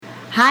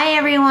Hi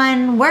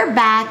everyone, we're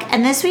back,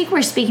 and this week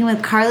we're speaking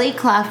with Carly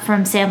Clough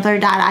from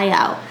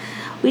Sampler.io.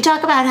 We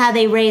talk about how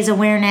they raise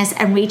awareness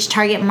and reach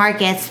target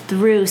markets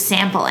through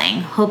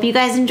sampling. Hope you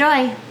guys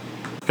enjoy.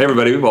 Hey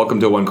everybody, welcome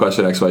to One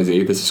Question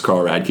XYZ. This is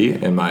Carl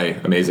Radke and my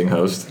amazing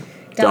host,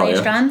 Dahlia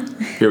Strong.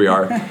 Here we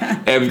are.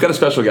 And we've got a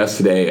special guest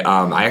today.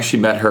 I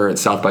actually met her at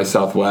South by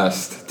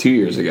Southwest 2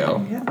 years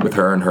ago with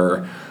her and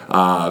her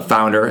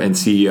founder and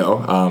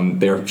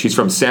CEO. She's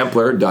from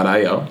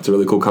Sampler.io. It's a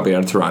really cool company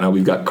out of Toronto.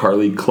 We've got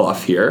Carly Clough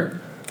here.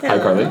 Hello.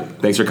 Hi, Carly.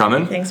 Thanks for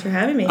coming. Thanks for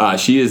having me.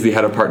 She is the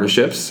head of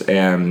partnerships,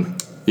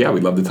 and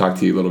we'd love to talk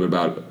to you a little bit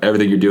about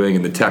everything you're doing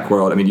in the tech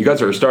world. I mean, you guys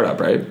are a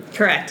startup, right?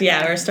 Correct.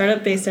 Yeah, we're a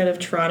startup based out of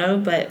Toronto,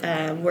 but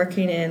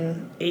working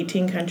in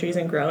 18 countries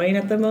and growing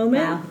at the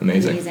moment. Wow.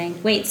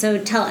 Amazing. Wait, so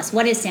tell us,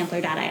 what is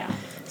Sampler.io?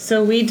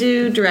 So we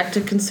do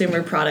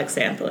direct-to-consumer product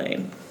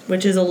sampling,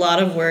 which is a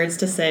lot of words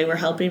to say we're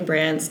helping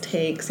brands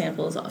take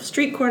samples off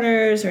street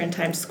corners or in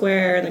Times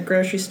Square, in the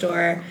grocery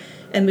store,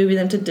 and moving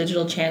them to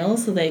digital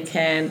channels so they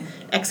can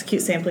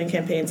execute sampling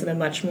campaigns in a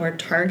much more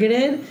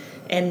targeted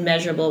and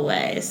measurable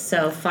way.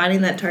 So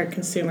finding that target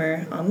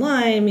consumer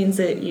online means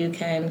that you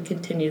can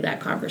continue that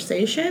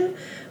conversation,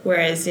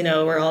 whereas,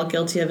 we're all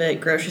guilty of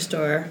it. Grocery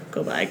store,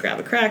 go by, grab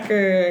a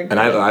cracker. And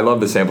I love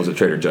the samples at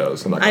Trader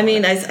Joe's.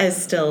 I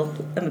still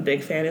am a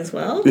big fan as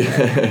well.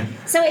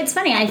 So it's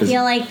funny, I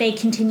feel like they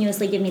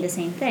continuously give me the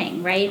same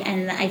thing, right?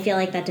 And I feel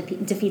like that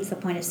defeats the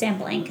point of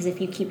sampling, because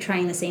if you keep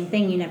trying the same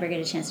thing, you never get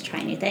a chance to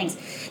try new things.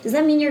 Does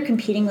that mean you're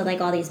competing with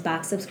all these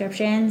box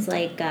subscriptions,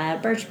 like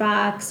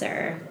Birchbox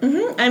or...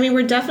 Mm-hmm. I mean,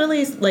 we're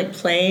definitely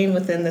playing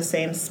within the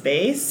same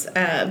space.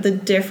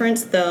 The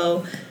difference,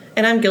 though,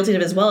 and I'm guilty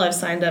of it as well, I've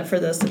signed up for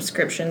those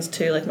subscriptions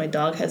too, my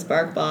dog has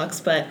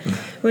BarkBox, but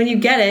when you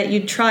get it,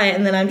 you try it,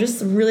 and then I'm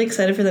just really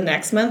excited for the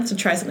next month to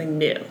try something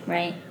new.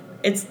 Right.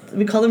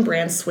 We call them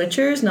brand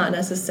switchers, not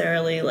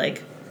necessarily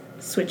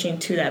switching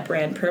to that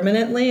brand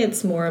permanently.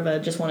 It's more of a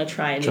just want to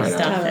try new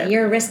stuff. Oh,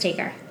 you're a risk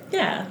taker.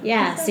 Yeah.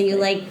 Yeah, exactly. So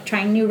you like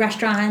trying new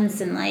restaurants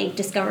and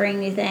discovering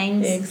new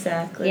things.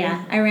 Exactly.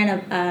 Yeah, I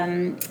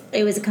ran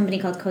it was a company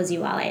called Cozy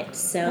Wallet.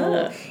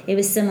 So it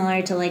was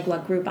similar to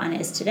what Groupon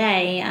is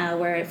today,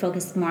 where it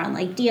focused more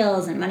on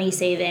deals and money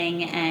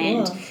saving,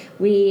 and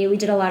we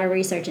did a lot of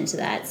research into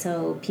that.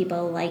 So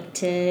people like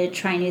to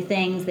try new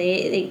things.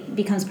 It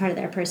becomes part of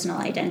their personal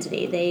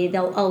identity.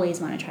 They'll always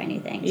want to try new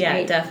things. Yeah,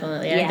 right?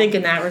 definitely. And I think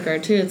in that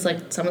regard too, it's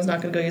someone's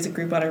not going to go use a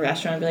Groupon at a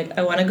restaurant and be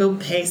I want to go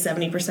pay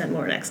 70%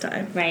 more next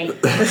time. Right.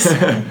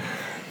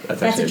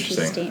 That's a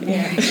true statement.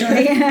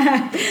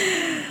 Yeah.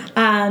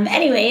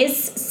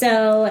 Anyways,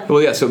 so...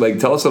 Well, yeah, so,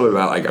 tell us a little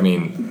bit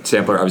about,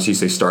 Sampler, obviously you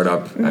say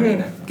startup.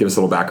 Mm-hmm. Give us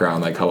a little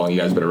background, how long you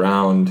guys have been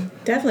around.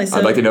 Definitely. So,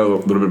 I'd like to know a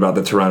little bit about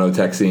the Toronto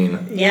tech scene.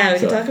 Yeah, we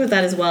can talk about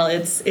that as well.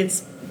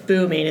 It's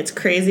booming. It's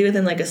crazy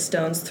within, a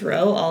stone's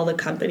throw, all the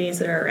companies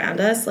that are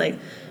around us.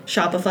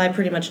 Shopify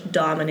pretty much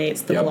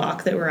dominates the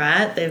block that we're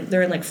at.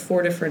 They're in,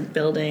 4 different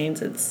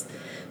buildings. It's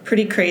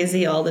pretty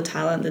crazy, all the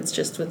talent that's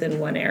just within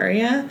one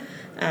area.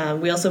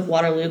 We also have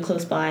Waterloo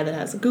close by that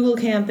has a Google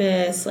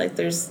campus.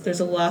 There's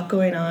a lot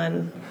going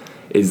on.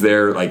 Is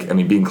there,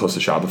 being close to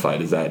Shopify,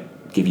 does that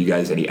give you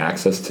guys any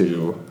access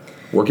to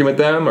working with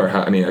them? Or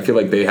I feel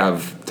like they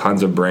have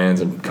tons of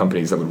brands and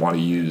companies that would want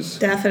to use.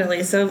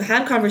 Definitely. So I've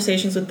had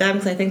conversations with them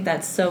because I think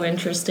that's so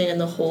interesting in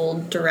the whole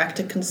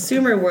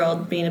direct-to-consumer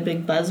world being a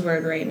big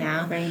buzzword right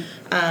now. Right.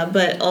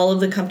 But all of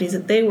the companies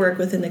that they work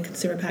with in the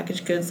consumer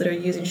packaged goods that are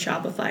using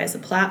Shopify as a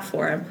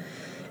platform,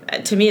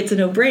 to me it's a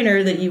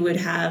no-brainer that you would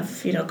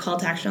have call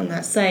to action on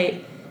that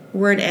site.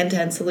 We're an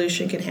end-to-end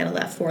solution, can handle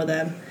that for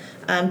them.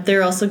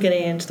 They're also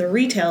getting into the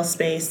retail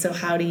space, so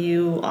how do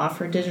you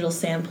offer digital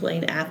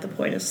sampling at the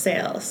point of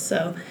sale?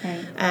 So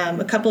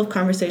a couple of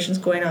conversations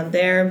going on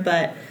there,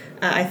 but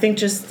I think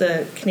just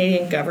the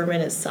Canadian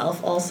government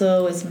itself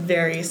also is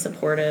very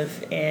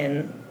supportive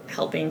in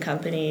helping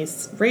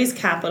companies raise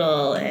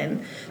capital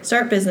and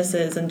start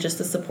businesses, and just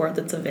the support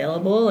that's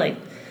available. I've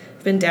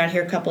been down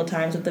here a couple of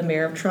times with the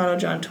Mayor of Toronto,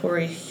 John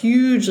Tory,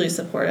 hugely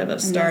supportive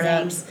of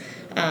startups.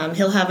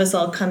 He'll have us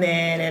all come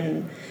in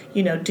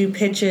and do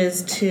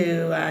pitches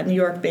to New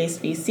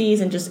York-based VCs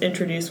and just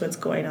introduce what's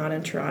going on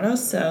in Toronto.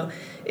 So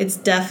it's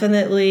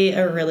definitely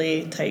a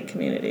really tight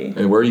community.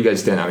 And where do you guys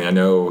stand? I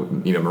know,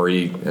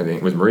 Marie,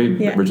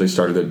 originally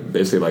started it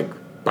basically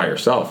by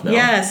herself, no?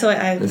 Yeah, so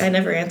I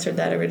never answered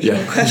that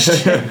original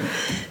question.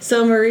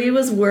 So Marie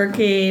was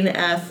working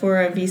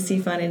for a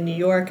VC fund in New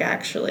York,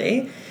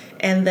 actually.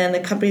 And then the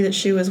company that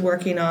she was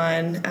working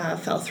on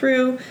fell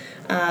through.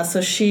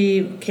 So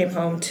she came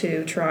home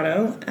to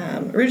Toronto,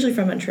 originally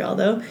from Montreal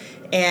though,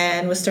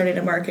 and was starting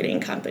a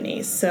marketing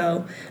company.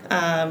 So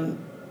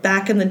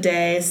back in the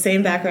day,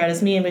 same background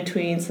as me in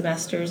between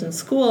semesters in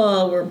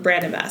school, were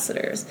brand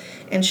ambassadors.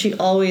 And she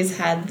always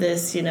had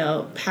this,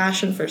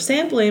 passion for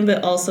sampling,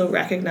 but also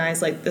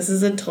recognized this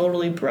is a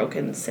totally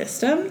broken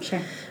system. Sure.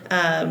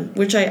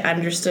 Which I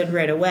understood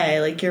right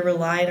away. You're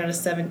relying on a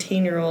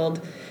 17-year-old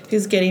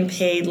who's getting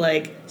paid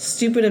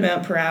stupid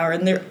amount per hour,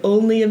 and their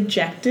only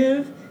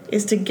objective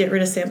is to get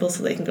rid of samples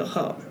so they can go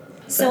home.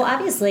 So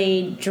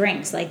obviously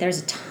drinks, like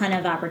there's a ton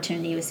of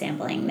opportunity with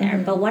sampling there,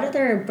 but what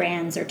other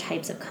brands or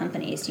types of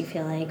companies do you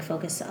feel like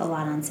focus a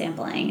lot on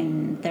sampling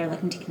and they're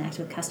looking to connect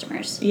with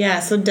customers? Yeah,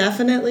 so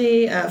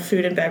definitely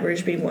food and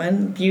beverage being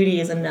one. Beauty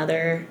is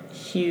another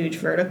huge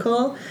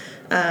vertical.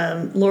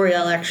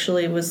 L'Oreal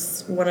actually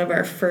was one of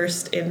our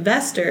first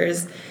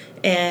investors,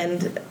 and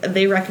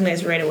they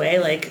recognized right away,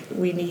 like,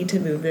 we need to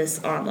move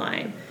this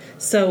online.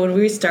 So when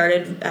we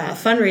started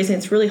fundraising,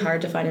 it's really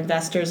hard to find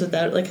investors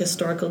without like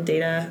historical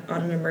data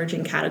on an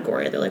emerging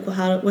category. They're like,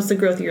 well, what's the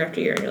growth year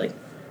after year? And you're like,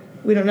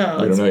 we don't know.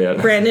 We don't know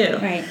yet. Brand new.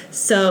 Right.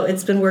 So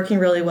it's been working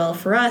really well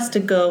for us to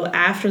go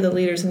after the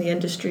leaders in the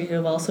industry who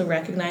have also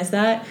recognized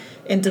that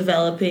and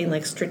developing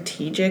like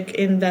strategic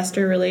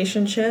investor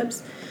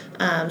relationships.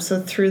 So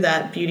through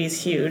that,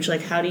 beauty's huge.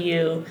 Like, how do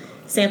you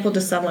sample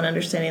to someone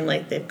understanding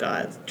like they've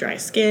got dry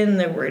skin,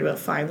 they're worried about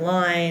fine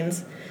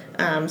lines.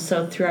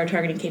 So through our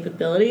targeting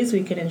capabilities,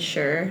 we can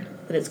ensure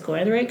that it's going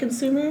to the right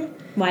consumer.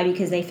 Why?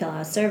 Because they fill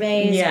out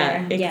surveys?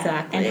 Yeah,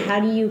 exactly. And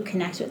how do you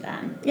connect with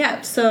them?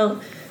 Yeah,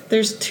 so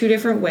there's two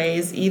different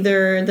ways.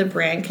 Either the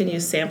brand can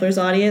use samplers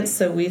audience,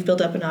 so we've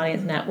built up an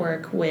audience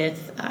network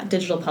with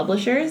digital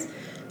publishers.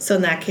 So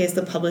in that case,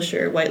 the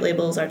publisher white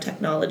labels our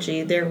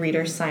technology, their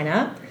readers sign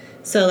up.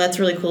 So that's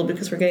really cool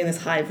because we're getting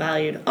this high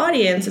valued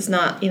audience. It's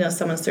not,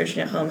 someone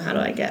searching at home, how do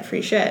I get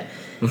free shit?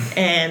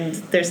 And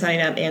they're signing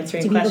up,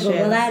 answering questions.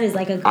 Google that? Is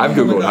like a I've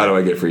Googled how do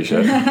I get free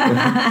shit. I'm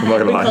not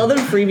gonna we lie. call them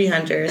freebie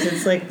hunters.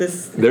 It's like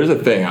this. There's a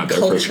thing out there.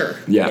 Culture.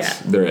 Yes,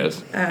 there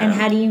is. And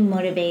how do you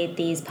motivate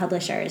these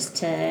publishers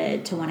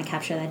to want to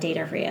capture that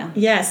data for you?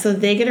 Yeah, so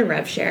they get a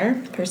rev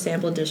share per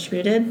sample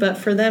distributed, but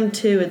for them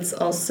too, it's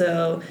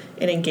also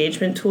an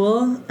engagement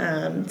tool.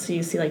 So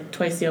you see like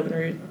twice the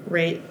open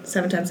rate,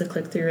 7 times the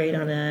click-through rate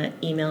on an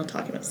email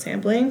talking about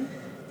sampling.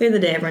 At the end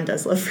of the day, everyone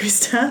does love free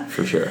stuff.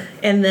 For sure.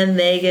 And then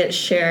they get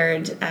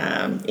shared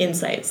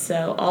insights.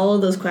 So all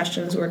of those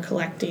questions we're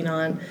collecting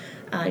on,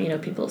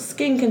 people's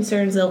skin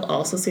concerns, they'll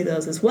also see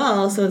those as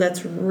well. So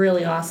that's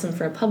really awesome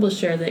for a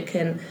publisher that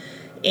can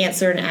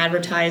answer an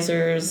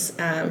advertiser's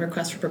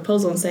request for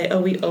proposal and say,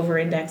 we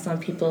over-index on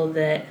people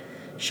that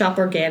shop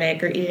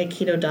organic or eat a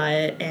keto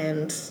diet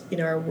and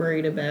are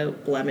worried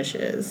about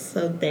blemishes.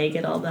 So they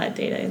get all that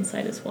data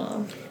insight as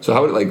well. So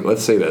how would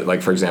let's say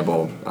that for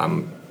example,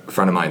 a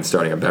friend of mine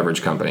starting a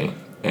beverage company,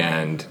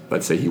 and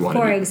let's say he wanted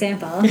For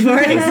example.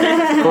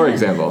 For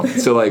example.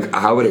 So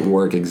how would it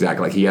work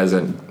exactly? He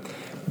hasn't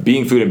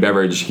being food and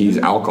beverage, he's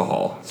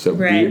alcohol. So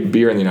right.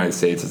 beer in the United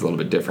States is a little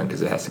bit different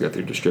because it has to go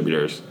through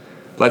distributors.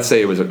 Let's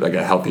say it was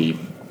a healthy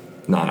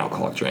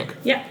non-alcoholic drink.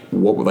 Yeah.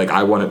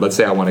 Let's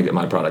say I want to get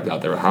my product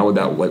out there. How would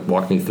that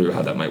walk me through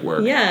how that might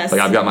work? Yes.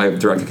 I've got my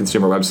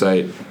direct-to-consumer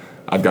website.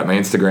 I've got my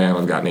Instagram.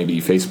 I've got maybe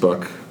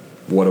Facebook.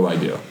 What do I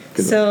do?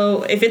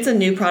 So if it's a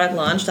new product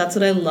launch, that's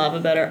what I love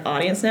about our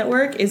audience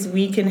network is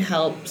we can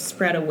help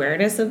spread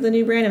awareness of the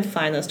new brand and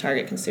find those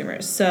target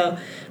consumers. So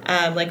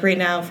right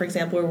now, for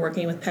example, we're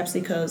working with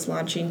PepsiCo's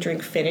launching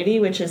Drinkfinity,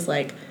 which is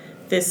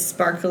this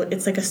sparkle.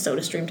 It's like a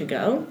soda stream to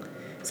go.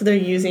 So they're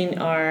using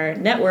our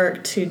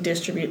network to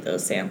distribute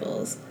those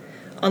samples.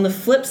 On the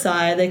flip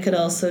side, they could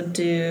also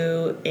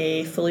do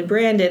a fully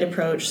branded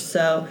approach.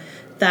 So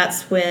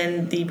that's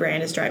when the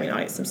brand is driving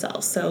audience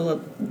themselves.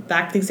 So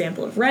back to the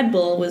example of Red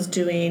Bull was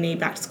doing a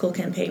back-to-school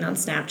campaign on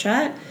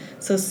Snapchat.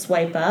 So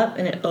swipe up,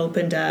 and it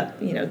opened up,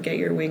 get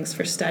your wings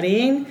for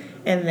studying.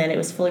 And then it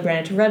was fully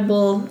branded to Red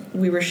Bull.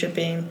 We were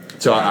shipping.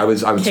 So I would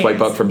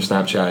swipe up from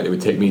Snapchat. It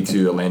would take me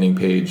to a landing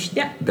page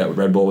that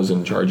Red Bull was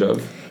in charge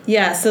of.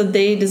 Yeah, so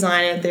they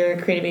design it,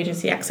 their creative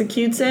agency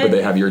executes it. But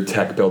they have your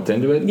tech built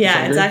into it?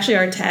 Yeah, it's actually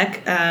our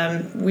tech.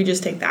 We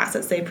just take the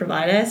assets they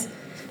provide us.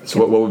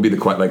 So what would be the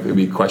it would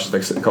be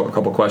questions, a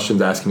couple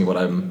questions asking me what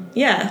I'm...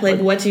 Yeah,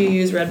 what do you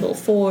use Red Bull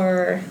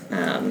for?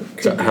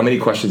 So how many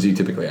questions do you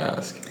typically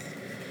ask?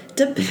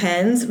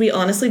 Depends. We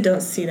honestly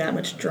don't see that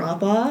much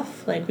drop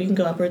off. We can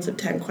go upwards of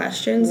 10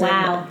 questions.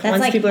 Wow, and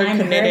once people are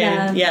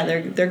committed, of. yeah,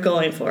 they're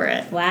going for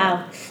it.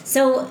 Wow.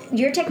 So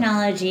your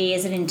technology,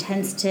 is it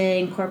intense to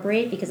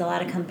incorporate? Because a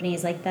lot of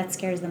companies that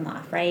scares them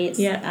off, right?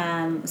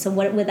 Yeah. So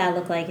what would that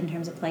look like in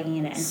terms of plugging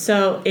it in?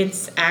 So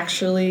it's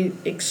actually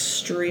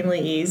extremely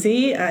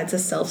easy. It's a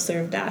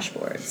self-serve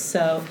dashboard.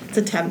 So it's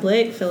a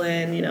template. Fill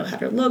in,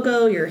 header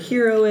logo, your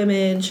hero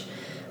image.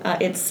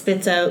 It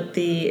spits out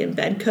the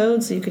embed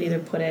code, so you could either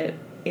put it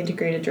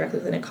integrated directly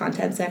within a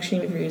content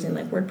section if you're using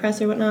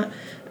WordPress or whatnot,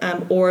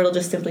 or it'll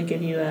just simply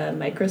give you a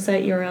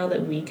microsite URL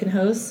that we can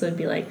host. So it'd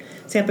be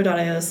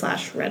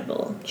sampler.io/Red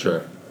Bull.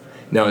 Sure.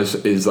 Now, is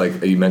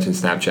you mentioned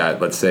Snapchat.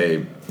 Let's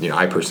say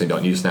I personally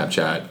don't use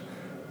Snapchat.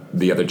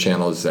 The other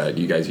channels that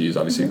you guys use,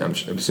 obviously, I'm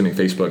assuming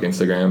Facebook,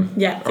 Instagram.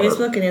 Yeah,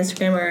 Facebook and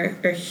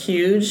Instagram are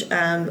huge.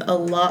 A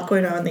lot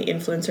going on in the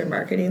influencer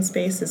marketing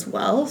space as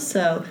well.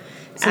 So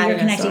you're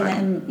connecting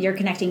them. You're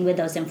connecting with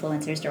those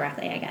influencers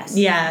directly, I guess.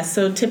 Yeah.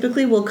 So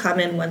typically we'll come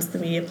in once the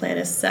media plan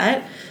is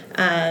set.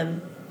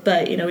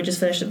 But we just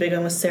finished a big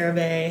one with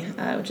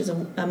CeraVe, which is a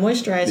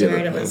moisturizer.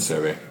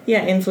 CeraVe.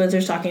 Yeah,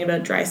 influencers talking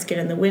about dry skin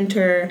in the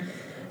winter.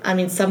 I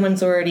mean,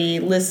 someone's already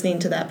listening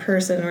to that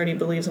person, already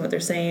believes in what they're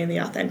saying, the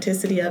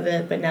authenticity of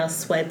it, but now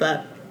swipe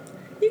up.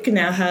 You can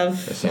now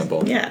have a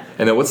sample. Yeah.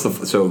 And then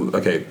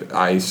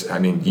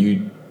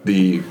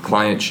the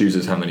client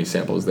chooses how many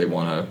samples they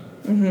want to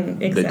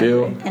exactly. they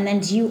do. And then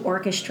do you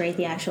orchestrate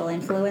the actual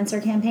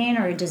influencer campaign,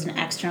 or does an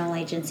external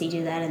agency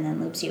do that and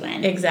then loops you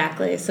in?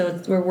 Exactly.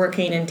 So we're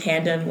working in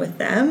tandem with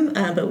them,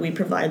 but we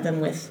provide them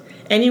with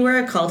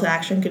anywhere a call to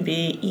action could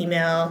be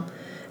email,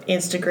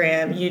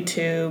 Instagram,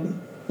 YouTube,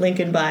 link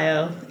in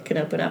bio. Can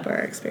open up our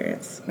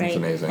experience. Right. That's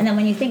amazing. And then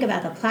when you think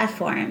about the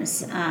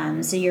platforms,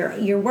 so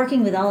you're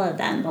working with all of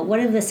them, but what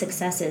have the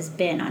successes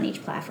been on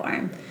each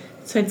platform?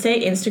 So I'd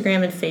say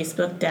Instagram and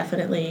Facebook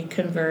definitely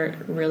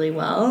convert really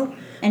well.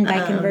 And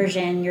by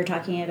conversion, you're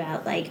talking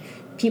about like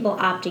people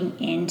opting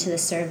into the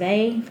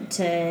survey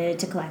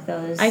to collect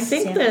those. I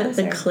think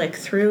the click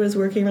through is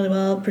working really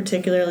well,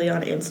 particularly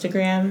on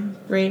Instagram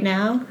right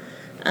now.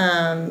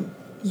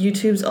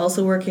 YouTube's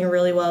also working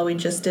really well. We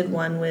just did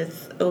one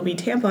with OB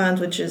tampons,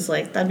 which is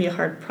like, that'd be a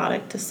hard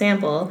product to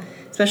sample,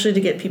 especially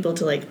to get people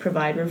to like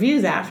provide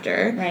reviews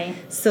after. Right.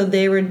 So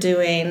they were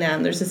doing,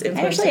 there's this influencer.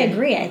 I actually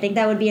agree. I think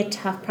that would be a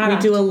tough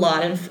product. We do a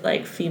lot in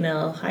like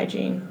female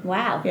hygiene.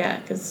 Wow.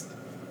 Yeah, because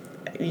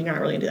you're not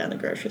really going to do that in the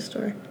grocery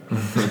store.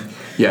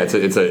 Yeah, it's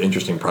an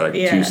interesting product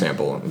to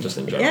sample just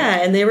in general.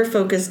 Yeah, and they were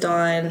focused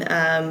on,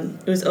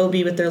 it was OB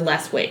with their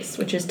less waste,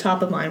 which is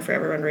top of mind for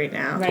everyone right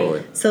now. Right.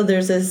 Totally. So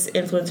there's this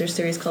influencer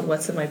series called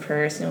What's in My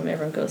Purse, when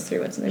everyone goes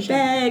through what's in their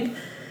bag.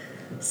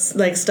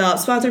 Like, stop,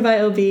 sponsored by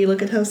OB,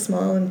 look at how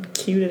small and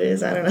cute it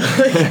is, I don't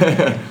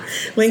know.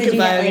 Link in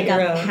bio. Do you get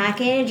like a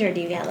package, or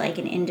do you get like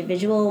an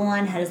individual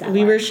one? How does that work?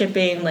 We were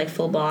shipping like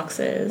full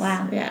boxes.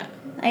 Wow. Yeah.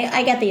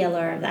 I get the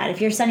allure of that. If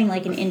you're sending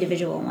like an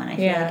individual one, I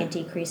feel like it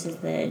decreases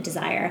the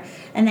desire.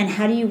 And then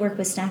how do you work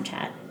with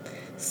Snapchat?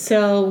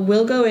 So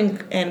we'll go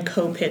and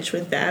co-pitch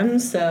with them.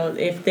 So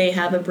if they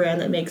have a brand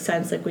that makes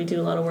sense, like we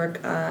do a lot of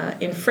work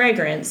in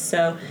fragrance.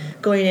 So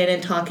going in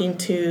and talking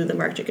to the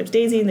Marc Jacobs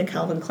Daisy and the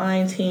Calvin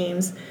Klein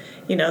teams,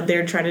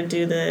 they're trying to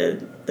do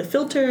the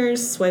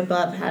filters, swipe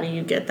up, how do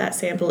you get that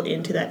sample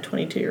into that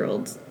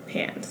 22-year-old's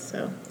hand?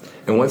 So.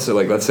 And once,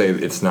 let's say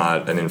it's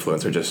not an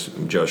influencer, just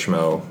Joe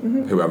Schmo,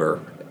 whoever,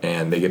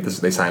 and they get this,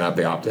 they sign up,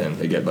 they opt in,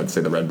 they get, let's say,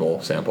 the Red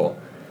Bull sample.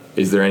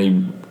 Is there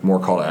any more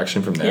call to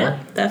action from there?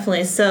 Yeah,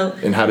 definitely. So.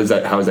 And how is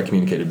that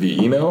communicated?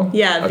 Via email?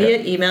 Yeah,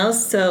 via email.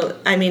 So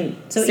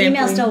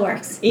email still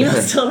works. Email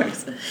still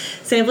works.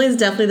 Sampling is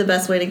definitely the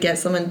best way to get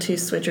someone to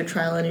switch or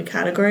trial a new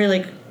category.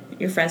 Like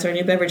your friends are a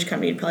new beverage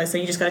company, you'd probably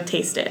say you just got to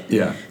taste it.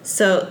 Yeah.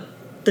 So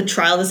the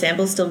trial of the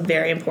sample is still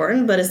very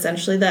important, but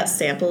essentially that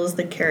sample is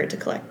the carrot to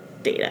collect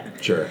data.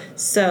 Sure.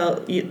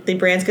 So the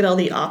brands get all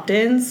the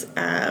opt-ins,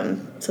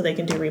 so they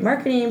can do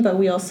remarketing, but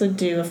we also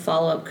do a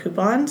follow-up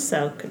coupon,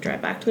 so could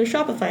drive back to their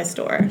Shopify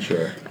store.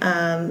 Sure.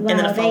 And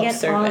then a they get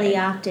survey. all the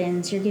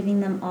opt-ins. You're giving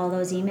them all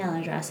those email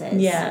addresses.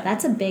 Yeah.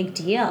 That's a big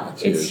deal.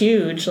 It's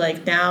huge.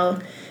 Like now,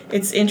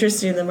 it's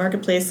interesting in the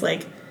marketplace,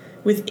 like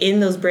within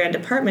those brand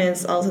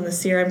departments, also the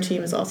CRM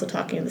team is also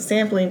talking to the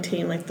sampling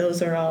team. Like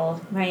those are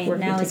all working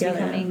now together.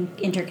 It's becoming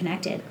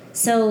interconnected.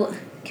 So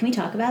can we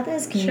talk about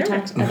this? Can you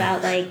talk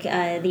about like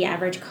the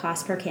average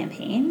cost per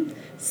campaign?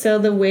 So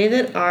the way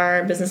that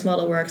our business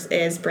model works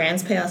is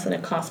brands pay us on a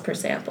cost per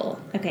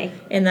sample. Okay.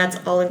 And that's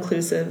all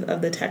inclusive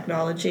of the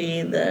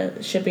technology, the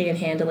shipping and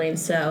handling.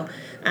 So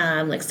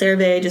like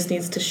CeraVe just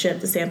needs to ship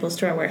the samples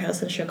to our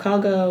warehouse in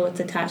Chicago. It's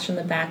attached in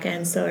the back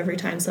end. So every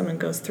time someone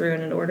goes through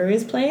and an order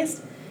is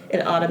placed,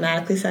 it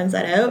automatically sends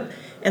that out.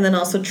 And then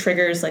also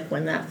triggers like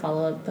when that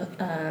follow-up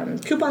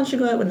coupon should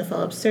go out, when the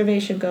follow-up survey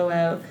should go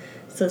out.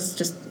 So it's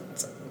just,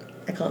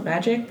 I call it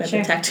magic, but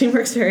the tech team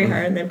works very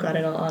hard and they've got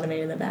it all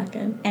automated in the back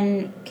end.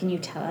 And can you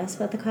tell us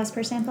what the cost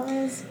per sample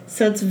is?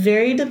 So it's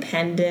very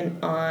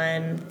dependent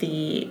on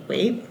the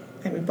weight.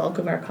 I mean, bulk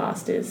of our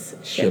cost is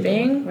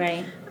shipping.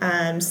 Right.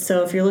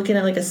 So if you're looking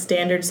at like a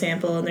standard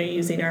sample and they're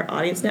using our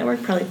audience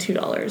network, probably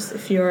 $2.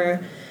 If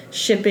you're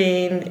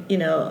shipping,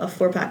 a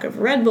 4-pack of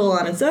Red Bull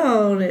on its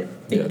own, it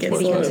gets a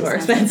little bit more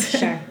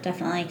expensive. Sure,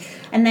 definitely.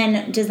 And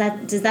then does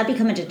that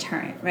become a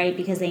deterrent, right?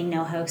 Because they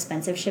know how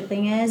expensive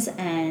shipping is,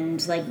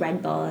 and like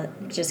Red Bull,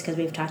 just because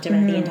we've talked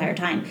about it the entire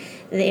time,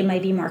 it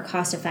might be more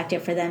cost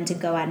effective for them to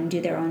go out and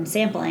do their own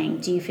sampling.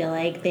 Do you feel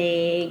like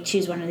they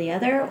choose one or the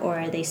other,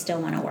 or they still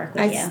want to work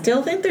with you? I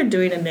still think they're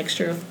doing a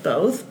mixture of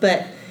both,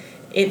 but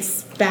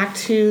it's back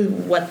to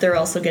what they're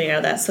also getting out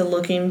of that. So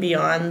looking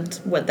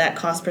beyond what that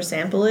cost per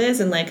sample is,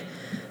 and like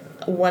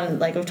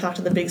we've talked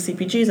to the big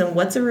CPGs, and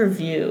what's a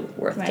review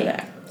worth to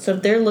them? So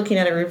if they're looking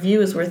at a review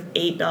is worth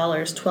 $8,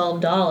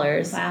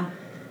 $12, wow,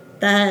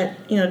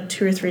 that $2 or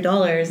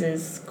 $3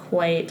 is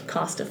quite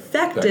cost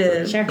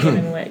effective. Sure.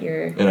 Given what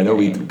you're. And I know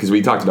because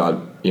we talked about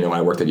when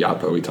I worked at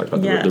Yotpo, we talked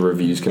about the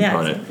reviews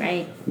component. Yeah,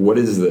 right. What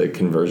is the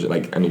conversion?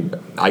 Like, I mean,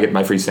 I get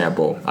my free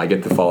sample, I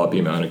get the follow up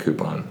email and a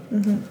coupon.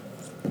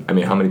 I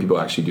mean, how many people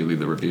actually do leave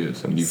the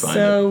reviews? And do you find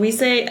so we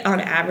say on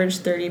average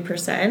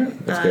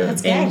 30%. That's good.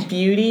 That's In good.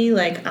 beauty,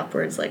 like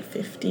upwards like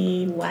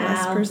 50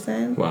 plus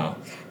percent. Wow.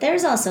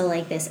 There's also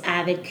like this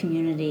avid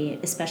community,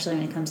 especially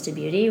when it comes to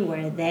beauty,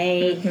 where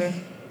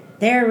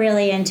they're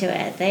really into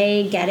it.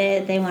 They get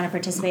it. They want to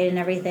participate in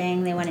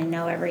everything. They want to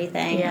know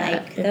everything. Yeah,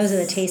 like those are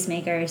the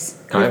tastemakers.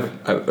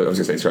 I was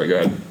gonna say, sorry, go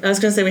ahead. I was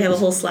going to say we have a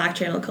whole Slack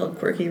channel called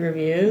Quirky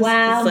Reviews.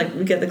 Wow. It's like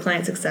we get the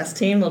client success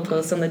team. They'll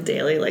post on the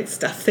daily like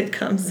stuff that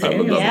comes I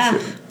would in. love Yeah. to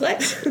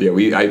see it.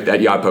 What? Yeah,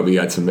 at Yacht Pub we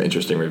had some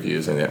interesting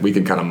reviews, and we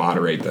can kind of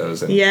moderate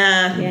those and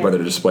Yeah. whether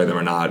to display them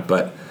or not.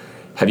 But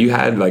have you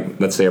had, like,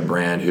 let's say a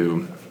brand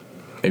who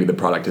maybe the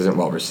product isn't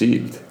well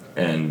received,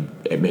 and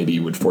it maybe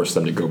would force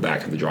them to go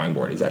back to the drawing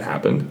board? Has that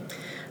happened?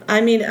 I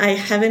mean, I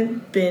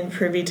haven't been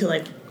privy to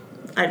like.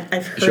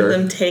 I've heard Sure.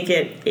 them take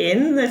it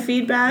in the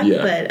feedback,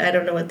 Yeah. but I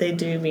don't know what they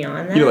do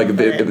beyond that. You know, like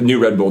but- the new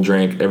Red Bull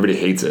drink, everybody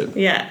hates it.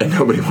 Yeah. And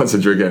nobody wants to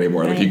drink it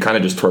anymore. Like, Right. you kind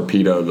of just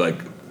torpedo, like,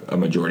 a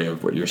majority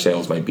of what your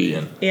sales might be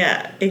in.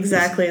 Yeah,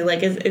 exactly.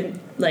 Like it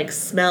like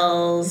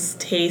smells,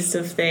 taste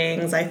of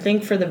things. I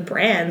think for the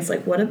brands,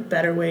 like what a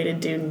better way to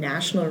do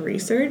national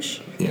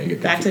research. Yeah, you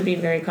get Back that. to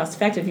being very cost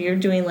effective. You're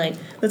doing like,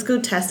 let's go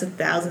test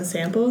 1,000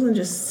 samples and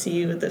just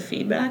see what the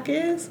feedback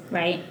is.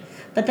 Right.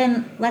 But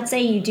then let's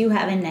say you do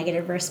have a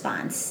negative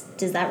response.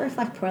 Does that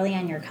reflect poorly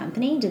on your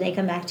company? Do they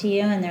come back to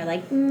you and they're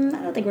like,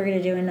 I don't think we're going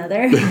to do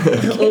another?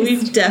 Well,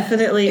 we've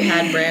definitely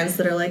had brands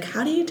that are like,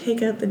 how do you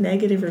take out the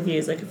negative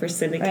reviews? Like if we're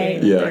syndicating Right.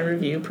 with Yeah. their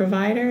review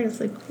provider, it's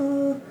like,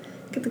 well,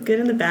 get the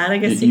good and the bad. I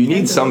guess You can't need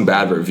go- some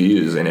bad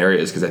reviews in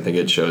areas because I think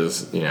it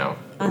shows, a little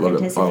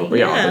bit, Authenticity.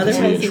 Yeah, authenticity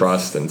and otherwise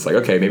trust. And it's like,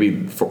 okay,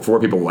 maybe four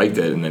people liked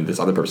it, and then this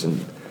other person,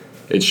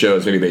 it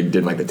shows maybe they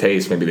didn't like the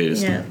taste. Maybe they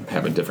just Yeah.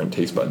 have a different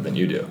taste bud than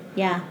you do.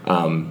 Yeah.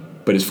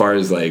 But as far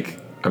as like,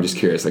 I'm just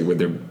curious, like,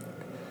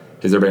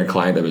 has there been a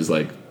client that was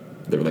like,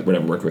 they were like, we're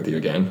never working with you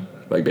again?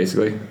 Like,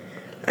 basically?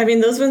 I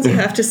mean, those ones you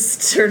have to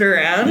stir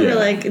around. Yeah. We're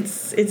like,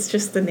 it's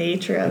just the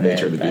nature of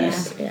Nature it. of the but,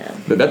 beast. Yeah.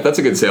 But that's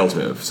a good sales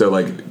move. So,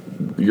 like,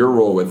 your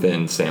role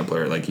within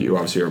Sampler, like, you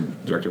obviously are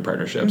director of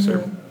partnerships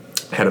or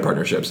head of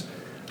partnerships.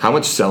 How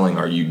much selling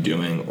are you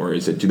doing, or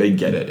do they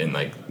get it, and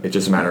like it's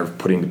just a matter of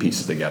putting the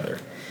pieces together?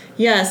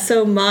 Yeah,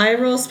 so my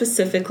role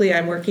specifically,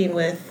 I'm working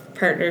with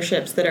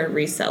partnerships that are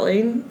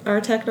reselling our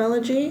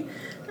technology.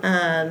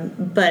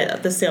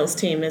 But the sales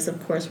team is,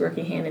 of course,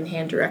 working hand in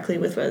hand directly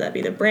with whether that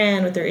be the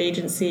brand, with their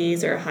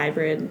agencies, or a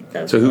hybrid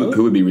of So both.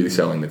 who would be really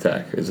selling the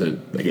tech? Is it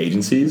like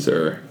agencies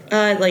or?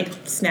 Like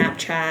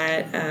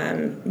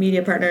Snapchat,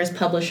 media partners,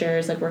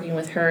 publishers, like working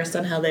with Hearst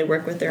on how they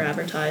work with their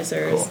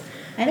advertisers. Cool.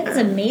 I think it's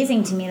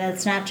amazing to me that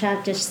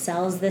Snapchat just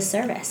sells this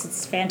service.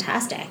 It's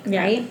fantastic,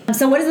 Yeah. right?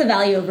 So what is the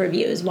value of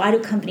reviews? Why do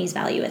companies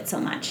value it so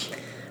much?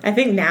 I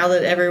think now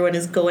that everyone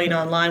is going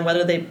online,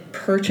 whether they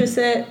purchase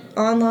it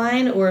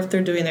online or if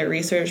they're doing their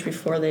research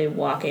before they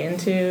walk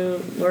into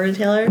Lord &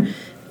 Taylor,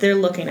 they're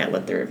looking at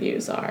what the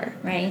reviews are.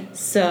 Right?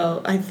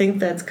 So I think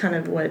that's kind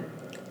of what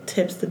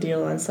tips the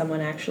deal on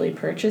someone actually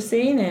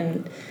purchasing,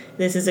 and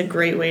this is a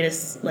great way to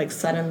like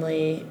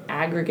suddenly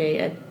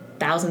aggregate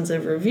thousands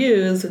of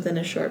reviews within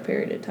a short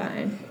period of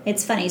time.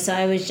 It's funny. So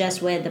I was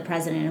just with the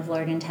president of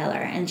Lord & Taylor,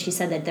 and she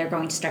said that they're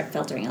going to start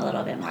filtering a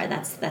little bit more.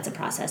 That's a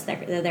process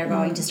that they're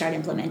going to start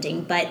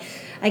implementing. But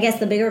I guess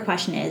the bigger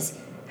question is,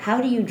 how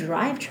do you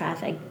drive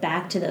traffic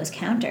back to those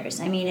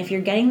counters? I mean, if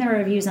you're getting the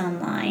reviews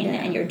online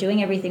and you're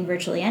doing everything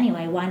virtually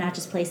anyway, why not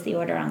just place the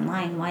order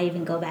online? Why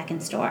even go back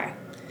in store?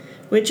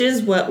 Which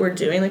is what we're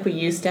doing. Like, we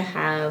used to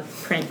have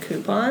print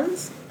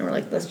coupons, and we're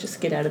like, let's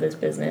just get out of this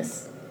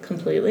business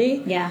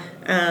completely. Yeah.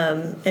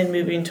 And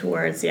moving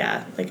towards,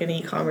 like an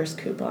e-commerce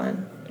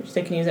coupon, which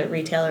they can use at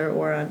retailer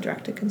or on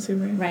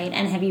direct-to-consumer. Right.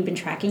 And have you been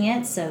tracking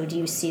it? So do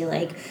you see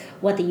like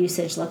what the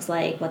usage looks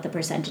like, what the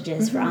percentage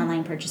is for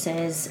online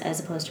purchases as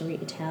opposed to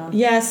retail?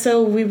 Yeah,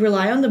 so we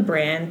rely on the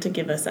brand to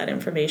give us that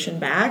information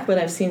back, but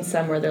I've seen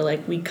some where they're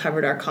like, we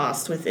covered our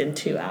cost within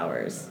 2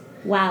 hours.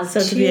 Wow. So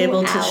to be 2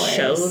 able to hours.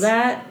 show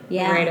that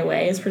Yeah. right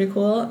away is pretty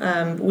cool.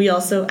 We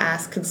also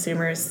ask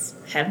consumers,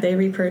 have they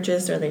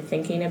repurchased? Are they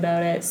thinking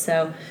about it?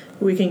 So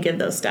we can give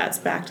those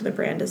stats back to the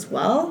brand as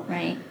well.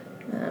 Right.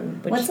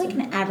 Which, What's like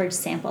an average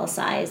sample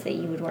size that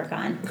you would work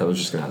on? I was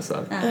just gonna ask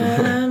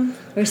that.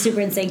 We're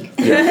super in sync.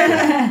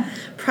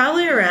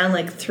 probably around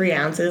like 3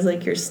 ounces,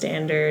 like your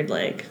standard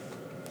like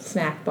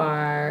snack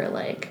bar,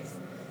 like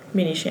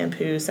mini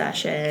shampoo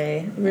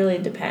sachet. Really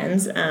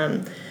depends. But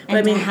And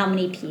I mean, how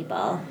many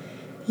people?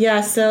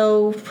 yeah,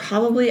 so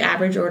probably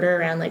average order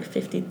around like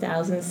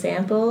 50,000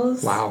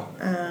 samples. Wow,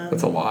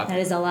 that's a lot. That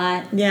is a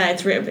lot. Yeah,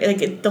 it's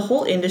the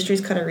whole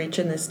industry's kind of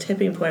reaching this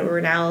tipping point where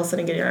we're now all of a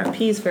sudden getting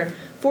RFPs for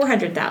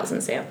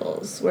 400,000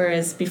 samples,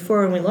 whereas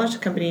before when we launched the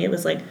company, it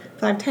was like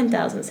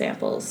 10,000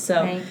 samples.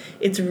 So Right.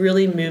 it's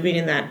really moving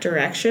in that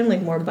direction.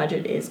 Like more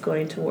budget is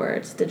going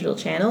towards digital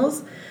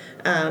channels.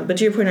 But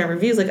to your point on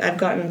reviews, like I've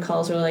gotten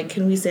calls where like,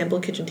 can we sample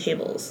kitchen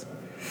tables?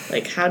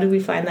 Like, how do we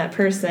find that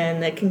person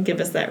that can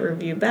give us that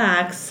review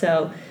back?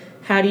 So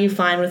how do you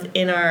find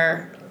within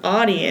our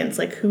audience,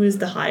 like, who is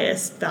the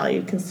highest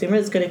valued consumer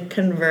that's going to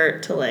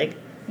convert to, like,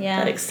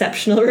 that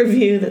exceptional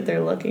review that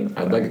they're looking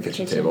for. I'd like a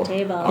kitchen table.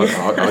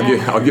 I'll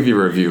I'll give you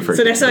a review for.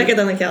 So next time I get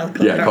on the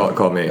calendar,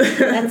 call me.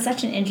 That's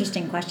such an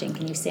interesting question.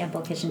 Can you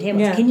sample kitchen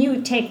tables? Yeah. Can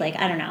you take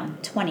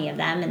 20 of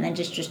them and then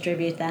just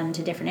distribute them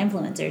to different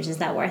influencers? Is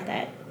that worth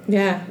it?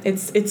 Yeah,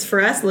 it's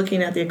for us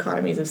looking at the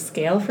economies of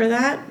scale for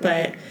that,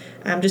 but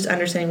just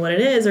understanding what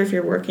it is, or if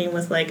you're working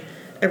with like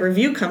a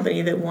review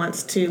company that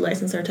wants to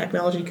license our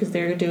technology because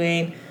they're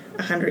doing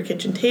 100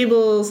 kitchen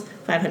tables,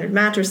 500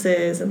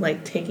 mattresses, and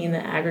like taking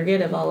the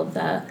aggregate of all of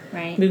the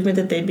movement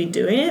that they'd be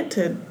doing it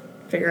to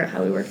figure out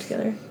how we work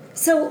together.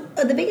 So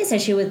the biggest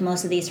issue with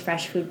most of these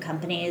fresh food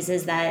companies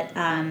is that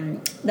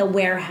the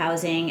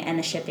warehousing and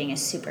the shipping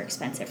is super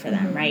expensive for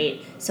them,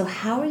 right? So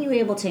how are you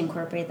able to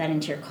incorporate that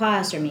into your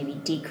cost or maybe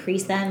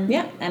decrease them?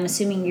 Yeah. I'm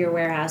assuming your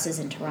warehouse is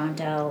in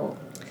Toronto.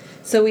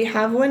 So we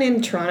have one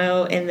in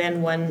Toronto and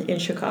then one in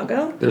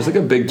Chicago. There's like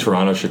a big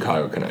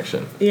Toronto-Chicago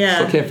connection. Yeah.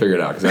 Still can't figure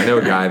it out because I know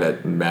a guy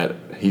that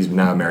he's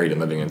now married and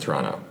living in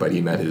Toronto, but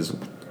he met his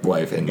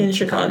wife in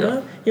Chicago. You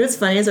know what's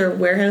funny is our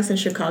warehouse in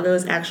Chicago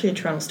is actually a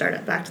Toronto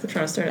startup. Back to the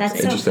Toronto startup.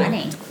 That's so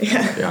funny.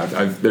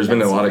 Yeah. There's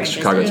been a lot of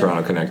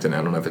Chicago-Toronto connecting.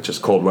 I don't know if it's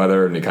just cold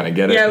weather and you kind of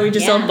get it. Yeah, we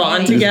just all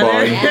bond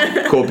together.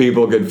 Yeah. Cool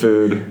people, good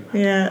food.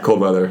 Yeah. Cold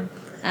weather.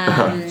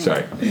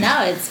 Sorry.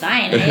 No, it's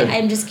fine.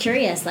 I'm just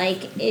curious,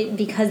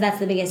 because that's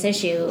the biggest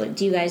issue.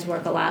 Do you guys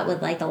work a lot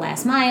with the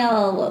last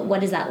mile?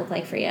 What does that look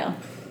like for you?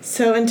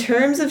 So in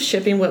terms of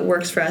shipping, what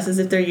works for us is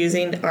if they're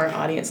using our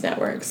audience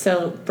network.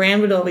 So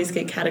brand would always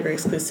get category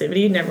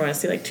exclusivity. You never want to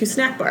see two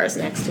snack bars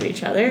next to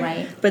each other.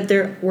 Right. But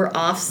we're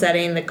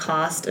offsetting the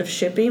cost of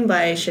shipping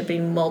by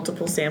shipping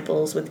multiple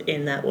samples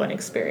within that one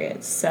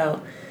experience.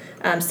 So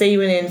say you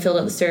went in, filled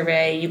out the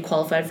survey, you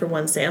qualified for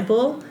one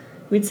sample.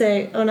 We'd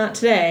say, oh, not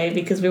today,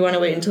 because we want to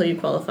wait until you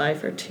qualify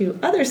for 2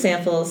 other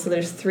samples, so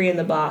there's 3 in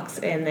the box,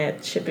 and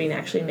that shipping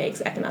actually makes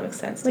economic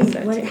sense.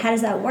 How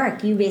does that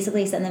work? You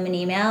basically send them an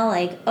email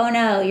oh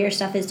no, your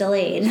stuff is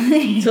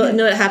delayed. So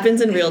no, it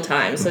happens in real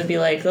time. So it'd be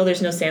oh,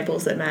 there's no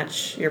samples that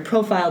match your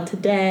profile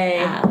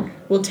today.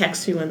 We'll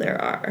text you when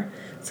there are.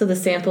 So the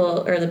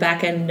sample or the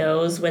back end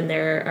knows when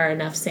there are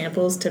enough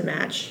samples to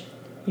match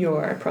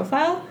your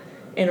profile.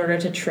 In order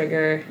to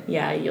trigger,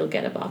 you'll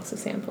get a box of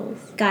samples.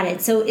 Got it.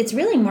 So it's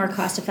really more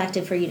cost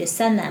effective for you to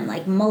send them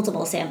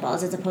multiple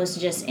samples as opposed to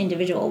just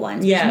individual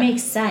ones, which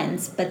makes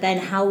sense. But then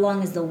how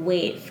long is the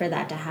wait for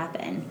that to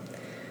happen?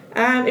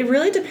 It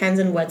really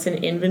depends on what's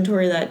in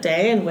inventory that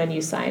day and when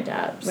you signed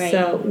up. Right.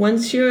 So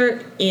once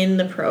you're in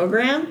the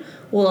program,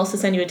 we'll also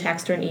send you a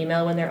text or an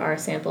email when there are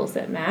samples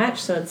that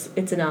match. So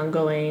it's an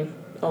ongoing,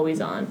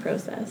 always on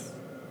process.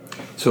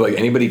 So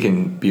anybody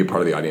can be a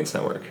part of the audience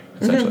network,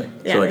 essentially.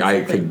 Yeah, so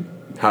exactly. I could.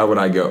 How would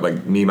I go?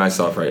 Me,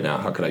 myself, right now,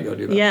 how could I go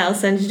do that? Yeah, I'll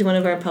send you to one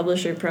of our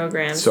publisher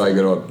programs. So I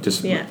go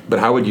to But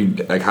how would you,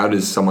 how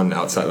does someone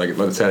outside,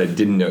 let's say I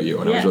didn't know you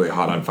and I was really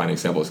hot on finding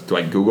samples. Do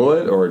I Google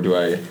it or do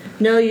I?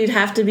 No, you'd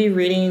have to be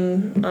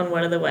reading on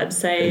one of the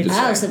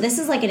websites. So this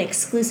is an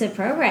exclusive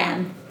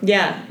program.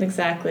 Yeah,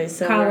 exactly.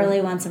 So Carl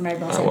really wants some Red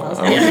Bull samples.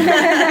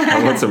 I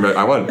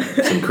want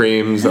some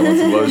creams, I want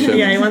some lotion.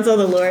 Yeah, he wants all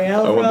the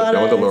L'Oreal products.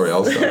 I want the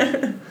L'Oreal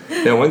stuff.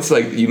 Now, once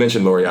you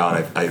mentioned L'Oreal,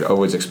 and I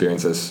always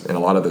experience this in a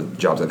lot of the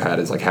jobs I've had,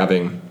 is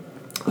having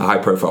a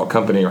high-profile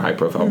company or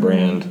high-profile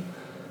brand.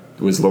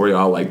 Was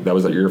L'Oreal that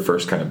was your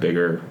first kind of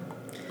bigger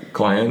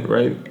client,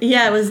 right?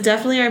 Yeah, it was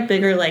definitely our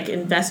bigger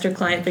investor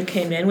client that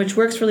came in, which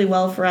works really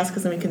well for us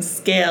because then we can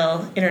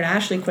scale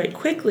internationally quite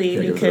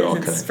quickly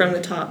because it's from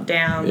the top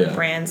down. The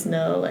brands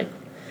know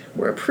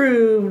we're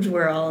approved,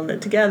 we're all in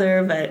it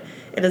together, but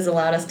it has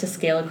allowed us to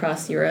scale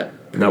across Europe.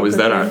 Now, was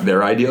that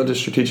their ideal to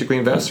strategically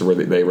invest, or were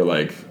they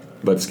were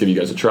let's give you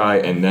guys a try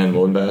and then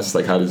we'll invest?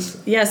 How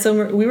does... Yeah,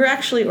 so we were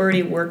actually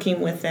already working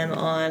with them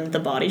on The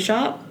Body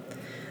Shop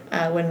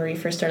when we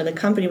first started the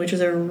company, which was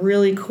a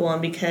really cool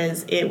one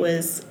because it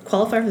was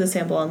qualify for the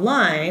sample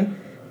online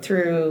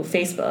through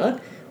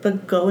Facebook,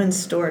 but go in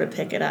store to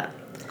pick it up.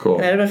 Cool.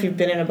 And I don't know if you've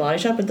been in a body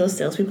shop, but those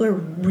salespeople are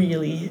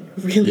really,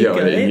 really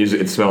good. And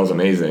it smells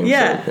amazing.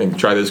 Yeah. So, and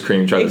try this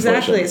cream, try this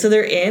lotion. Exactly. So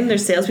their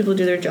salespeople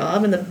do their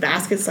job, and the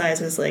basket size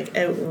was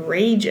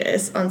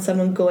outrageous on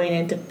someone going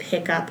in to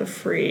pick up a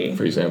free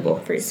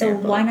sample. So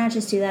why not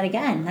just do that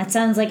again? That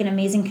sounds like an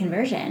amazing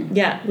conversion.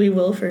 Yeah, we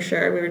will for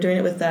sure. We were doing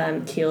it with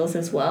Kiehl's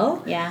as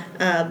well. Yeah.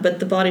 But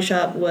the Body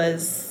Shop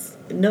it's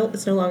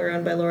no longer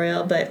owned by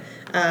L'Oreal, but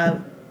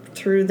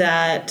through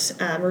that,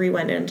 Marie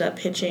Went ended up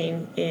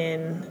pitching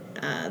in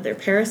their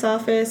Paris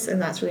office,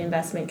 and that's where the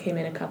investment came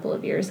in a couple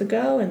of years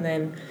ago, and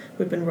then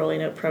we've been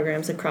rolling out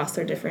programs across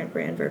their different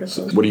brand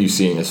verticals. So what are you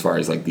seeing as far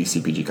as these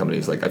CPG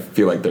companies? I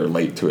feel like they're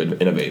late to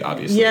innovate,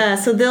 obviously. Yeah,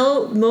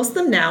 so most of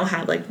them now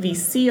have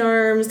VC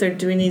arms. They're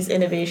doing these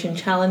innovation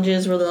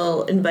challenges where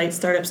they'll invite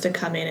startups to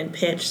come in and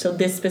pitch. So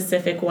this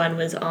specific one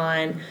was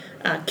on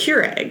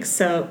Keurig.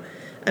 So,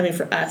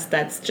 for us,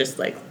 that's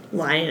just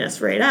lining us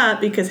right up,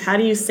 because how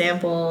do you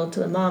sample to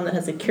the mom that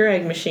has a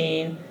Keurig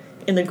machine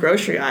in the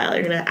grocery aisle?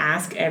 You're going to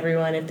ask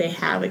everyone if they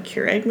have a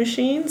Keurig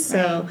machine.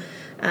 So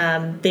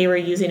they were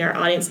using our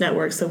audience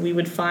network, so we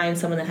would find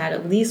someone that had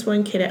at least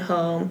one kid at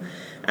home.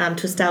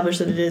 to establish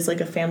that it is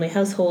like a family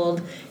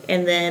household,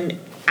 and then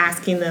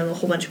asking them a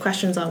whole bunch of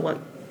questions on what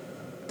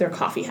their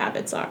coffee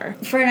habits are.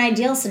 For an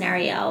ideal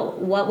scenario,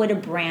 what would a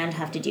brand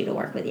have to do to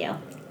work with you?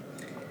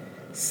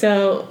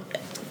 So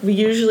we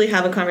usually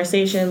have a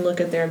conversation,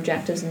 look at their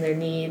objectives and their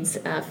needs,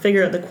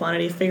 figure out the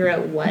quantity, figure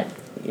out what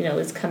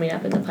is coming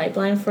up in the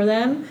pipeline for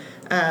them.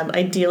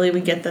 Ideally, we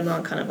get them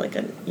on kind of like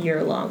a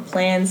year-long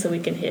plan so we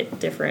can hit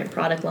different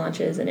product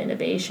launches and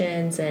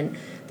innovations, and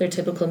their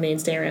typical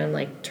mainstay around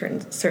like certain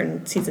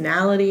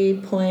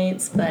seasonality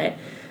points. But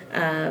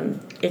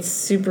it's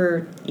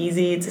super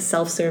easy. It's a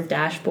self-serve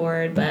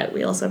dashboard, but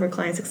we also have our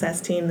client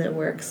success team that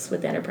works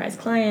with enterprise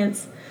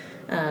clients.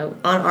 On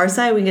our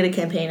side, we can get a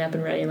campaign up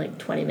and running in like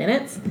 20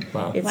 minutes.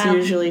 Wow. It's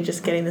usually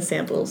just getting the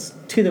samples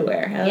to the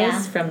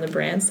warehouse from the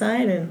brand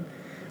side and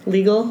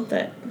legal.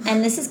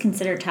 And this is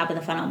considered top of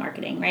the funnel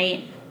marketing,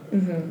 right?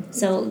 Mm-hmm.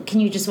 So can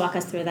you just walk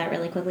us through that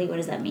really quickly? What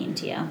does that mean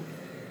to you?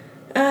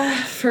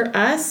 For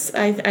us,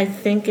 I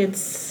think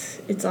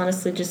it's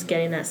honestly just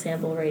getting that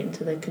sample right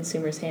into the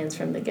consumer's hands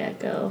from the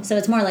get-go. So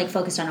it's more like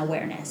focused on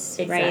awareness,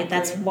 exactly. Right?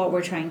 That's what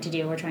we're trying to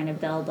do. We're trying to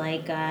build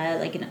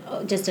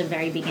just a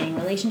very beginning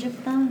relationship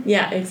with them.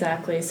 Yeah,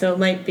 exactly. So it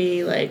might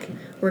be like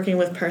working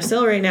with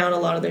Persil right now in a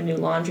lot of their new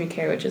laundry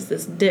care, which is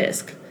this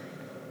disc,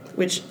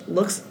 which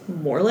looks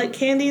more like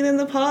candy than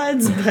the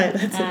pods, but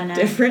that's a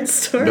different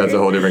story. That's a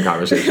whole different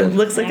conversation. It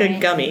looks like a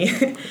gummy.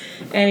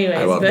 Anyways,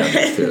 I love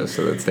gummies too,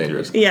 so that's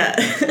dangerous.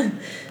 Yeah.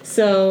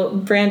 So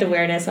brand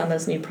awareness on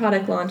those new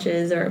product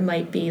launches, or it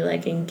might be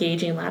like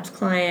engaging lapsed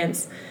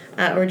clients,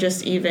 or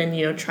just even,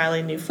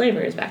 trialing new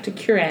flavors. Back to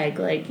Keurig,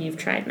 like you've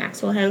tried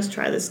Maxwell House,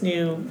 try this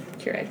new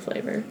Keurig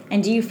flavor.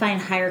 And do you find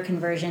higher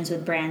conversions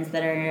with brands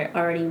that are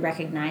already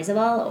recognizable,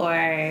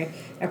 or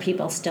are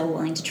people still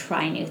willing to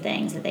try new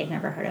things that they've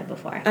never heard of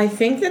before? I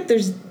think that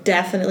there's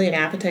definitely an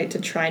appetite to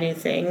try new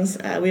things.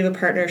 We have a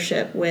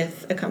partnership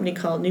with a company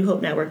called New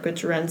Hope Network,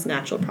 which runs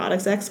Natural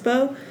Products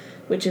Expo,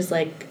 which is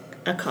like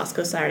a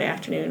Costco Saturday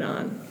afternoon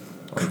on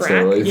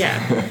crack.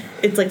 Yeah.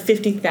 It's like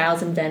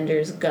 50,000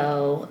 vendors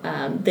go.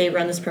 They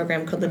run this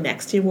program called the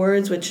Nexty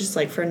Awards, which is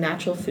like for a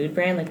natural food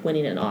brand, like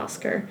winning an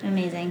Oscar.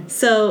 Amazing.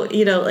 So,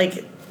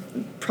 like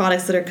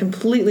products that are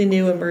completely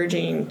new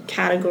emerging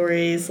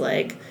categories,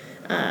 like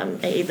I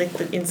ate like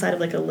the inside of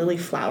like a lily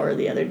flower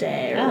the other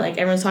day, or like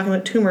everyone's talking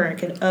about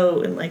turmeric and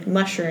oat and like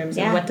mushrooms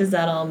and what does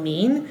that all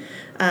mean?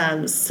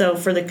 So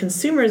for the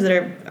consumers that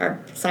are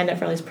signed up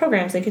for all these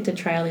programs, they get to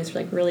try all these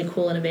like really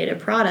cool innovative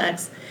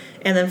products,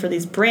 and then for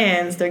these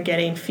brands, they're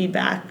getting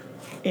feedback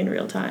in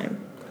real time.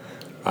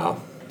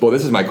 Wow. Well,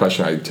 this is my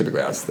question I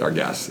typically ask our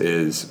guests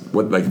is,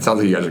 it sounds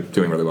like you guys are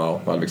doing really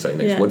well, a lot of exciting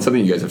things. Yeah. What's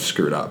something you guys have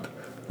screwed up?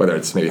 Whether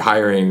it's maybe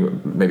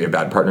hiring, maybe a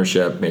bad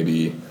partnership,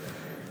 maybe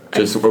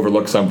just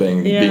overlook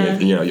something,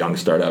 being a young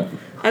startup.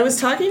 I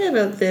was talking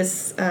about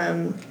this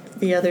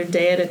the other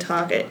day at a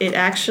talk. It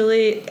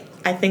actually,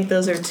 I think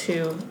those are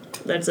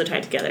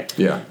tied together.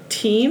 Yeah.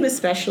 Team,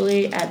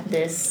 especially at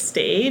this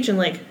stage, and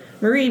like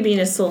Marie being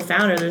a sole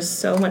founder, there's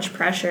so much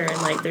pressure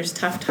and like there's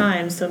tough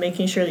times. So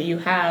making sure that you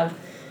have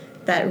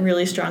that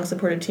really strong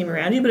supportive team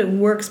around you, but it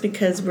works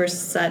because we're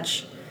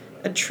such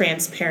a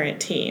transparent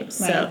team. Right.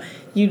 So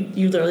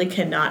you literally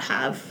cannot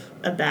have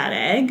a bad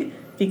egg,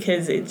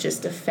 because it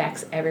just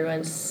affects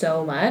everyone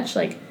so much.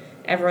 Like,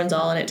 everyone's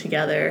all in it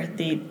together.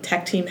 The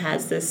tech team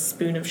has this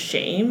spoon of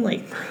shame.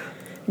 Like,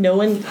 no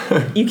one,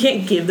 you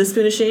can't give the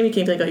spoon of shame. You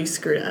can't be like, oh, you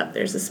screwed up,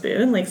 there's a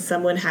spoon. Like,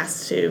 someone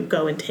has to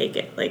go and take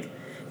it. Like,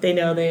 they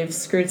know they've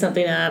screwed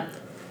something up.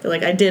 They're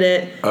like, I did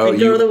it. Oh,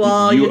 go to the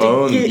wall. You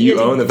own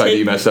the fact that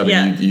you messed up,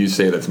 and you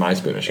say that's my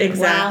spoon of shame.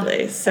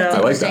 Exactly. Wow. So I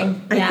like that.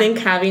 I think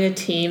having a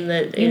team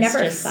that you is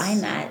never just,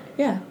 find that.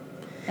 Yeah.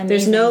 Amazing.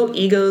 There's no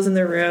egos in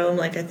the room.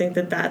 Like, I think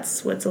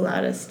that's what's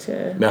allowed us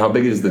to... Now, how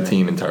big is the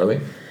team entirely?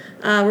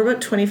 We're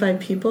about 25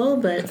 people,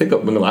 but... I think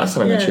when the last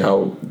time I met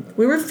you,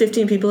 we were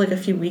 15 people like a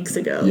few weeks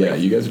ago. Yeah, like,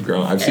 you guys have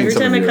grown. I've seen every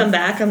some time of I come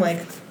back, I'm like,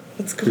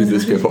 what's going on?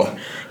 Who's these people?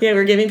 Yeah,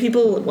 we're giving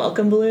people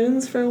welcome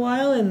balloons for a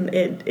while, and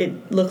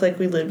it looked like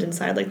we lived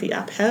inside like the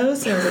Up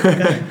House, and I was like,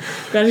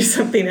 we gotta do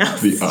something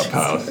else. The Up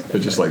House.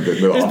 It's just like the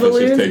little there's office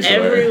balloons just takes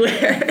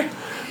everywhere.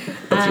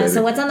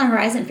 So what's on the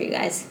horizon for you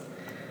guys?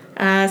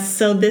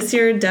 So this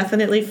year,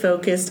 definitely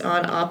focused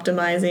on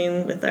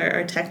optimizing with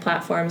our tech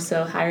platform,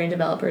 so hiring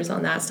developers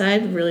on that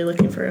side. Really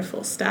looking for a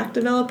full stack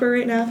developer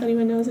right now, if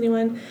anyone knows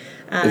anyone.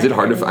 Is it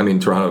hard to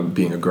Toronto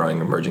being a growing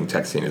emerging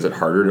tech scene, is it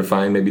harder to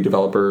find maybe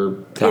developer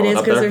talent up there? It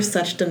is, because there's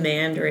such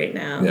demand right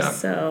now. Yeah.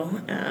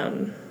 So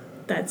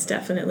that's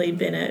definitely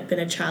been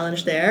a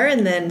challenge there.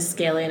 And then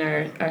scaling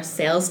our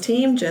sales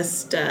team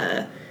just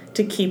to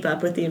keep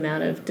up with the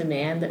amount of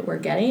demand that we're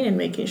getting, and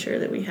making sure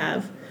that we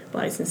have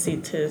bodies in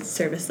seat to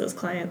service those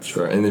clients.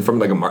 Sure. And then from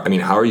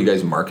how are you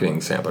guys marketing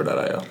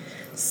Sampler.io?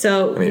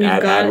 So we've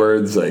got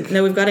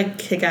AdWords, we've got a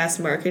kick-ass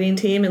marketing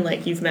team, and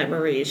like you've met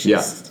Marie, she's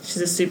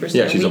a superstar.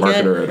 Yeah, she's a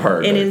marketer at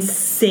heart. An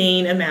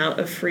insane amount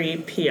of free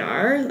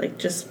PR, like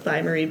just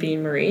by Marie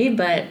being Marie,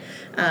 but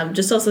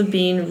just also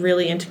being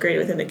really integrated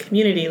within the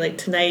community. Like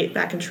tonight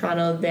back in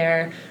Toronto,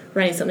 they're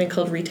running something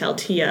called Retail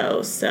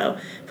TO. So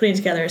putting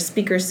together a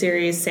speaker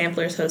series,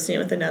 Samplers hosting it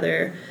with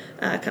another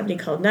company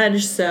called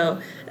Nudge.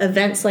 So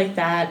events like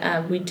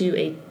that, we do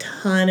a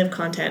ton of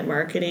content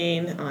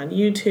marketing on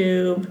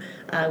YouTube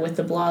with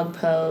the blog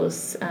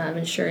posts,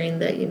 ensuring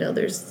that,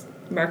 there's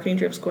marketing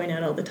drips going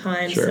out all the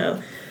time. Sure.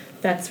 So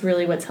that's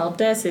really what's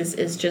helped us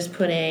is just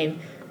putting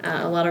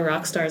a lot of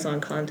rock stars on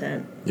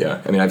content.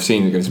 Yeah, I mean, I've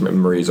seen because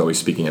Marie's always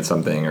speaking at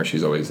something, or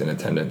she's always in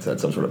attendance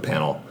at some sort of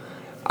panel.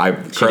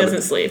 She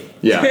doesn't sleep.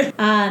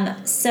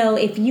 Yeah. So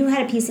if you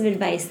had a piece of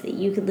advice that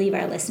you could leave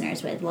our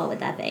listeners with, what would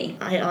that be?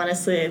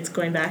 It's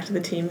going back to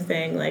the team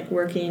thing, like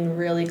working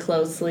really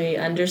closely,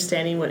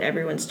 understanding what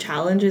everyone's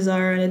challenges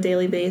are on a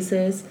daily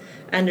basis,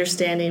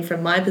 understanding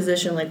from my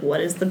position, like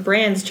what is the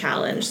brand's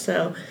challenge.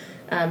 So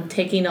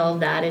taking all of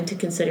that into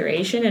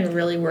consideration and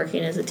really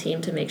working as a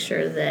team to make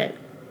sure that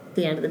at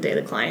the end of the day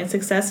the client's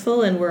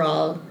successful and we're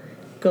all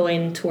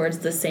going towards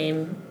the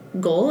same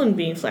goal and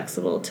being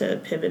flexible to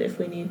pivot if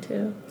we need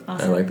to.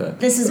 Awesome. I like that.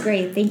 This is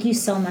great. Thank you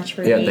so much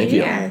for being thank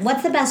you. here.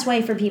 What's the best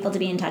way for people to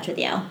be in touch with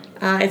you?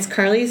 It's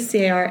Carly,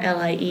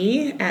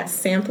 Carlie, at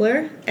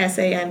Sampler,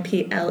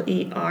 Sampler.io.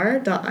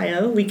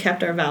 We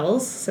kept our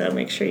vowels, so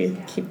make sure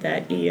you keep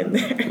that E in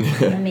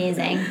there.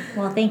 Amazing.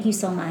 Well, thank you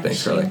so much.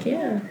 Thanks, Carly.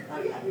 Yeah.